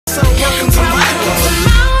so welcome to my world.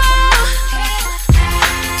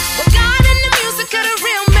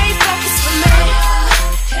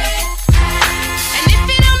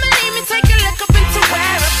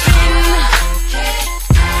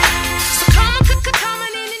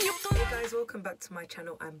 Welcome back to my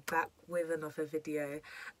channel. I'm back with another video,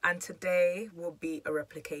 and today will be a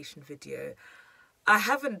replication video. I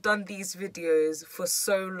haven't done these videos for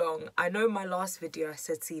so long. I know my last video I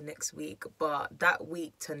said see you next week, but that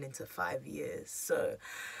week turned into 5 years. So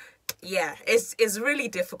yeah, it's really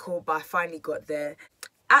difficult, but I finally got there.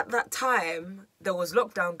 At that time, there was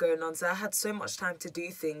lockdown going on, so I had so much time to do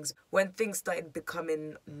things. When things started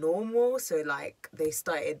becoming normal, so like they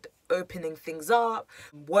started opening things up,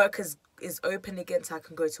 work is open again so I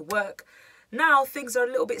can go to work. Now things are a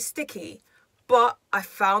little bit sticky, but I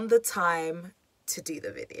found the time to do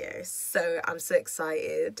the video, so I'm so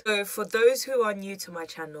excited. So for those who are new to my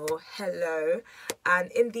channel, hello.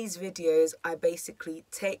 And in these videos, I basically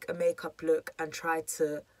take a makeup look and try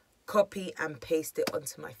to copy and paste it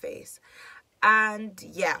onto my face. And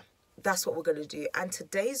yeah, that's what we're gonna do. And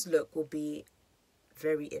today's look will be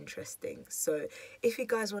very interesting, so if you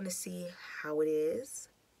guys want to see how it is,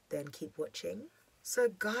 then keep watching. So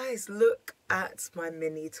guys, look at my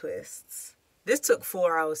mini twists. This took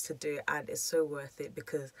 4 hours to do, and it's so worth it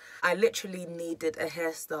because I literally needed a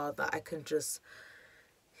hairstyle that I can just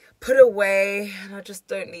put away and I just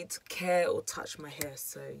don't need to care or touch my hair.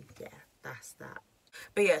 So yeah, that's that.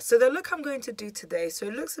 But yeah, so the look I'm going to do today, so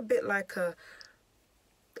it looks a bit like a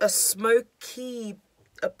smoky,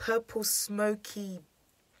 a purple smoky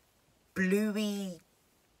bluey,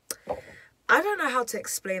 I don't know how to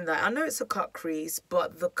explain that. I know it's a cut crease,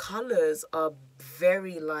 but the colors are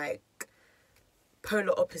very like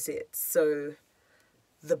polar opposites. So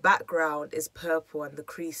the background is purple and the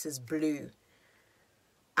crease is blue.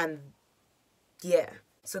 And yeah,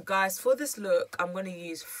 so guys, for this look I'm going to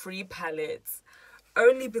use 3 palettes,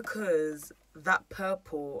 only because that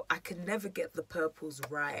purple, I can never get the purples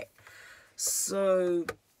right. So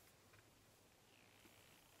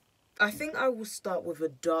I think I will start with a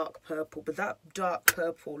dark purple, but that dark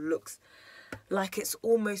purple looks like it's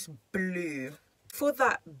almost blue. For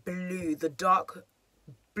that blue, the dark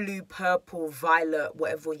blue, purple, violet,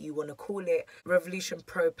 whatever you want to call it, Revolution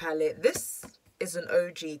Pro palette. This is an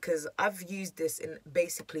OG because I've used this in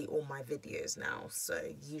basically all my videos now, so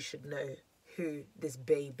you should know who this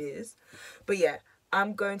babe is. But yeah,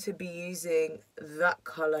 I'm going to be using that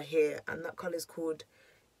color here, and that color is called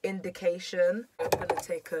Indication. I'm going to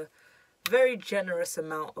take a very generous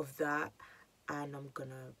amount of that and I'm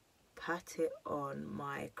gonna pat it on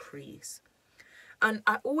my crease. And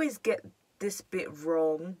I always get this bit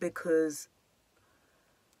wrong because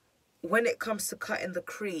when it comes to cutting the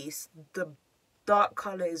crease, the dark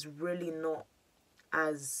color is really not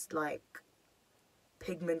as like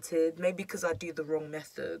pigmented, maybe because I do the wrong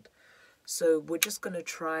method. So we're just gonna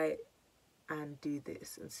try and do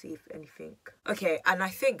this and see if anything. Okay, and I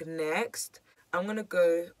think next I'm gonna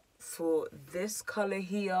go for this color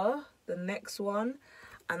here, the next one,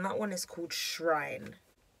 and that one is called Shrine.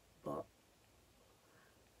 But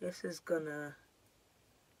this is gonna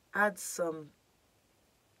add some,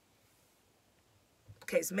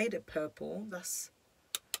 okay, it's made it purple, that's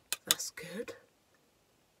good.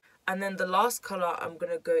 And then the last color, I'm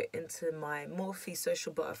gonna go into my Morphe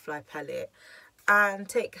Social Butterfly palette and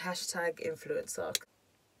take hashtag influencer.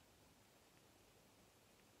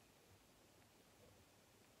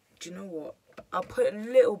 Do you know what? I'll put a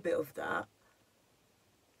little bit of that,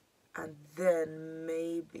 and then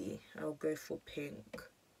maybe I'll go for pink.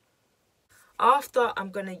 After,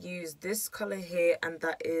 I'm going to use this color here, and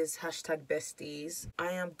that is hashtag besties.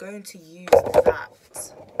 I am going to use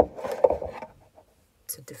that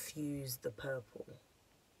to diffuse the purple.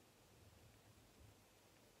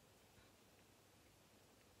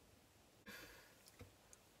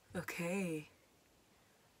 Okay.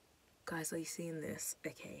 Guys, are you seeing this?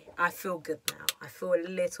 Okay, I feel good now. I feel a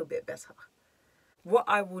little bit better. What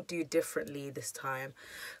I will do differently this time,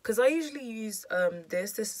 because I usually use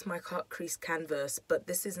this is my cut crease canvas, but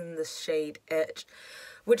this is in the shade Etch,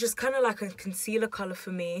 which is kind of like a concealer color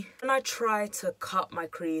for me. When I try to cut my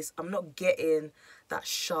crease, I'm not getting that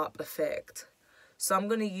sharp effect. So I'm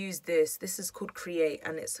going to use this. This is called Create,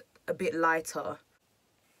 and it's a bit lighter.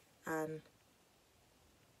 And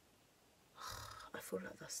I feel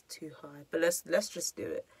like that's too high, but let's just do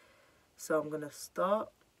it. So I'm gonna start.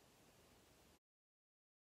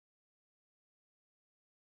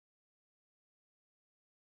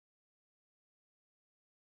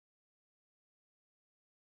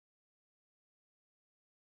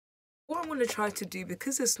 What I'm going to try to do,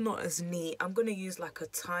 because it's not as neat, I'm going to use like a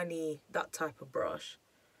tiny, that type of brush.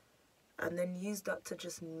 And then use that to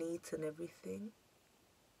just neaten everything.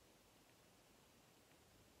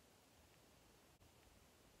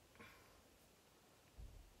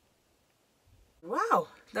 Wow,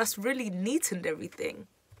 that's really neatened everything.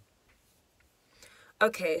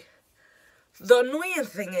 Okay, the annoying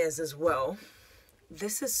thing is as well,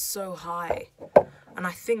 this is so high. And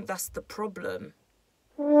I think that's the problem.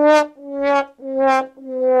 I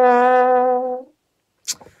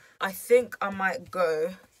think I might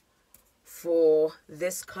go for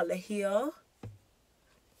this colour here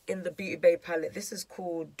in the Beauty Bay palette. This is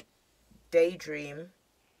called Daydream.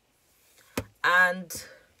 And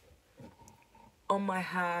on my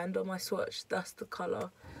hand, on my swatch, that's the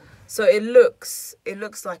colour. So it looks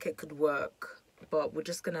like it could work, but we're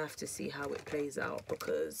just gonna have to see how it plays out,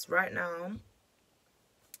 because right now,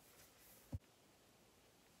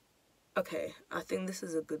 okay, I think this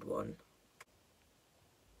is a good one.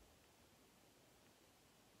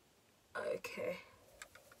 Okay,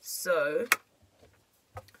 so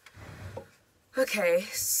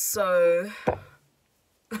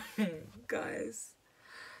guys,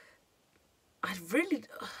 I really,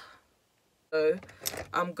 so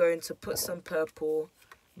I'm going to put some purple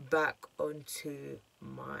back onto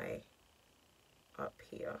my up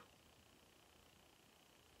here.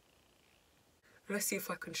 Let's see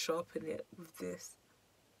if I can sharpen it with this.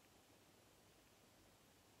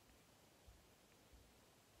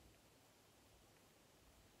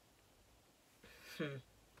 And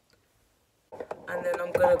then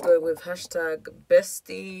I'm gonna go with hashtag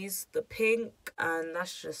besties, the pink, and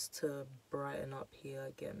that's just to brighten up here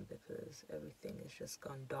again because everything is just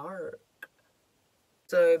gone dark.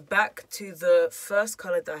 So back to the first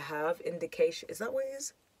color that I have, Indication. Is that what it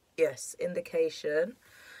is? Yes, Indication.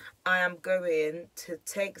 I am going to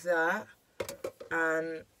take that,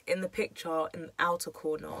 and in the picture, in the outer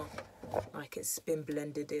corner, like it's been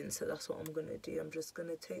blended in. So that's what I'm gonna do. I'm just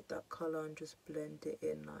gonna take that color and just blend it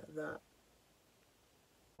in like that.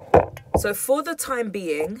 So for the time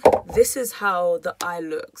being, this is how the eye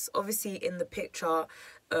looks. Obviously in the picture,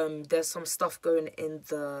 there's some stuff going in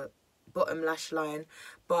the bottom lash line,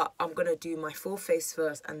 but I'm gonna do my full face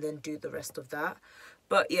first and then do the rest of that.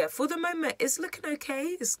 But yeah, for the moment it's looking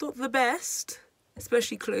okay. It's not the best,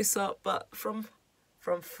 especially close up, but from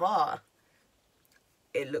far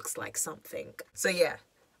it looks like something. So yeah,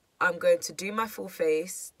 I'm going to do my full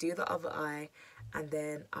face, do the other eye, and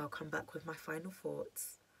then I'll come back with my final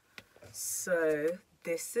thoughts. So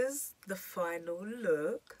this is the final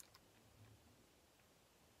look.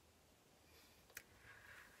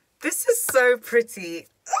 This is so pretty.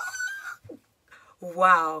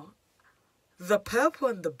 Wow. The purple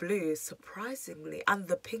and the blue, surprisingly, and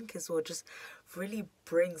the pink as well, just really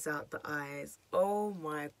brings out the eyes. Oh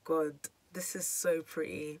my god, this is so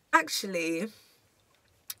pretty. Actually,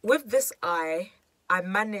 with this eye, I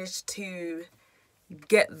managed to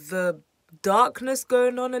get the darkness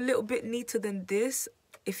going on a little bit neater than this,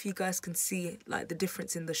 if you guys can see like the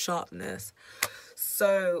difference in the sharpness.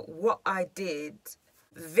 So what I did,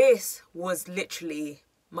 this was literally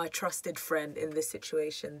my trusted friend in this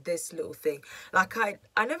situation, this little thing. Like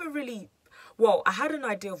I never really, well, I had an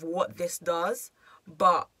idea of what this does,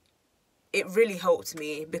 but it really helped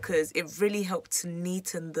me because it really helped to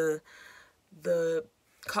neaten the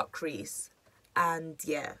cut crease. And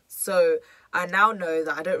yeah, so I now know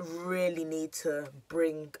that I don't really need to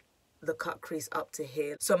bring the cut crease up to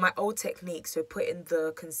here. So my old technique, so putting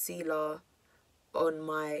the concealer on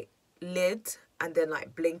my lid and then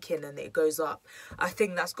like blinking and it goes up, I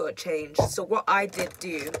think that's got to change. So what I did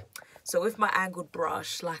do, so with my angled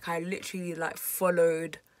brush, like I literally like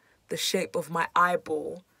followed the shape of my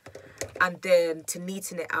eyeball, and then to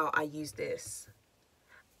neaten it out I use this.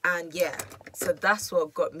 And yeah, so that's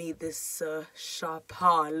what got me this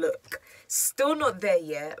sharper look. Still not there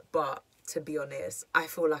yet, but to be honest, I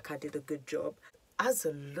feel like I did a good job. As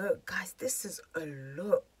a look, guys, this is a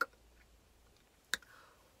look.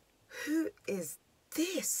 Who is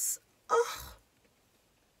this? Oh.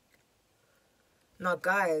 Now,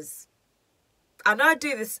 guys, I know I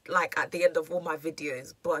do this like at the end of all my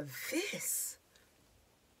videos, but this...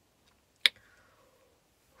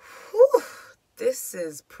 Whew. This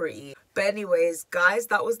is pretty. But anyways, guys,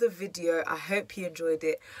 that was the video. I hope you enjoyed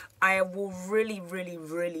it. I will really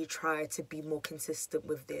try to be more consistent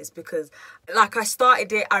with this because like I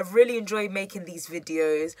started it, I really enjoy making these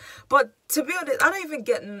videos, but to be honest, I don't even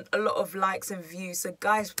get a lot of likes and views. So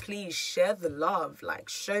guys, please share the love, like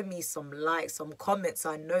show me some likes, some comments.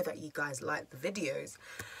 I know that you guys like the videos.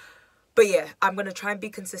 But yeah, I'm going to try and be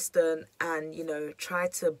consistent and, you know, try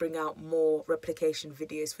to bring out more replication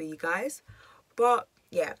videos for you guys. But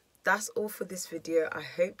yeah, that's all for this video. I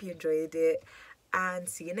hope you enjoyed it and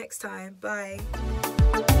see you next time. Bye.